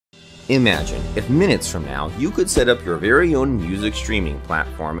Imagine if minutes from now you could set up your very own music streaming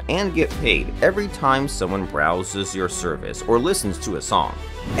platform and get paid every time someone browses your service or listens to a song.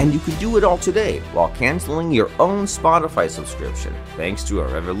 And you could do it all today while canceling your own Spotify subscription thanks to a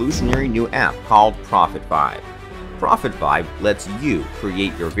revolutionary new app called Profit Vibe. Profit Vibe lets you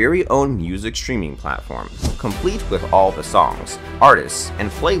create your very own music streaming platform, complete with all the songs, artists, and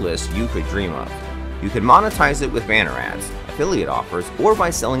playlists you could dream of. You can monetize it with banner ads, affiliate offers, or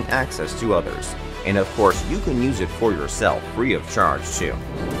by selling access to others. And of course, you can use it for yourself free of charge too.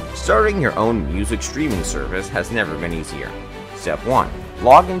 Starting your own music streaming service has never been easier. Step 1.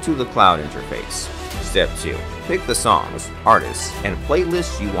 Log into the cloud interface. Step 2. Pick the songs, artists, and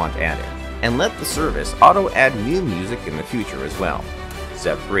playlists you want added, and let the service auto-add new music in the future as well.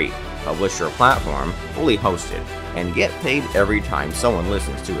 Step 3. Publish your platform, fully hosted, and get paid every time someone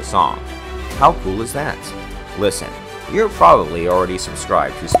listens to a song. How cool is that? Listen, you're probably already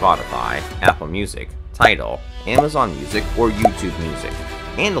subscribed to Spotify, Apple Music, Tidal, Amazon Music, or YouTube Music,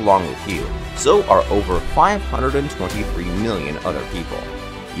 and along with you, so are over 523 million other people.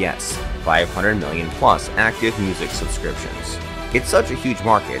 Yes, 500 million plus active music subscriptions. It's such a huge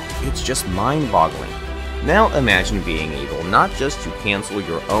market, it's just mind-boggling. Now imagine being able not just to cancel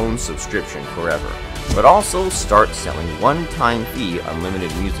your own subscription forever, but also start selling one-time fee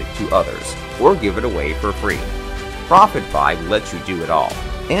unlimited music to others, or give it away for free. Profit Vibe lets you do it all,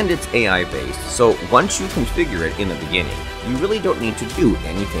 and it's AI-based, so once you configure it in the beginning, you really don't need to do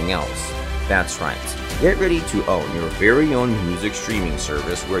anything else. That's right, get ready to own your very own music streaming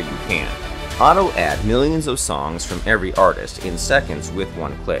service where you can. Auto-add millions of songs from every artist in seconds with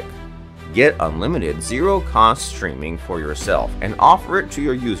one click. Get unlimited zero-cost streaming for yourself and offer it to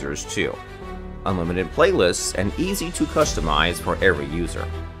your users too. Unlimited playlists and easy to customize for every user.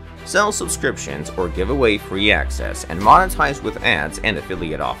 Sell subscriptions or give away free access and monetize with ads and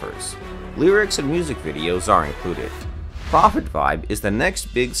affiliate offers. Lyrics and music videos are included. Profit Vibe is the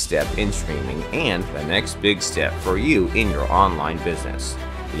next big step in streaming and the next big step for you in your online business.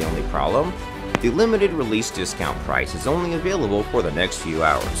 The only problem? The limited release discount price is only available for the next few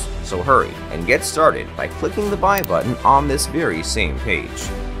hours, so hurry and get started by clicking the buy button on this very same page.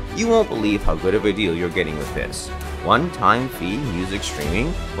 You won't believe how good of a deal you're getting with this. One-time fee music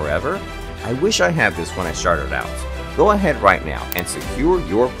streaming forever? I wish I had this when I started out. Go ahead right now and secure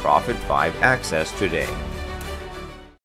your Profit Vibe access today.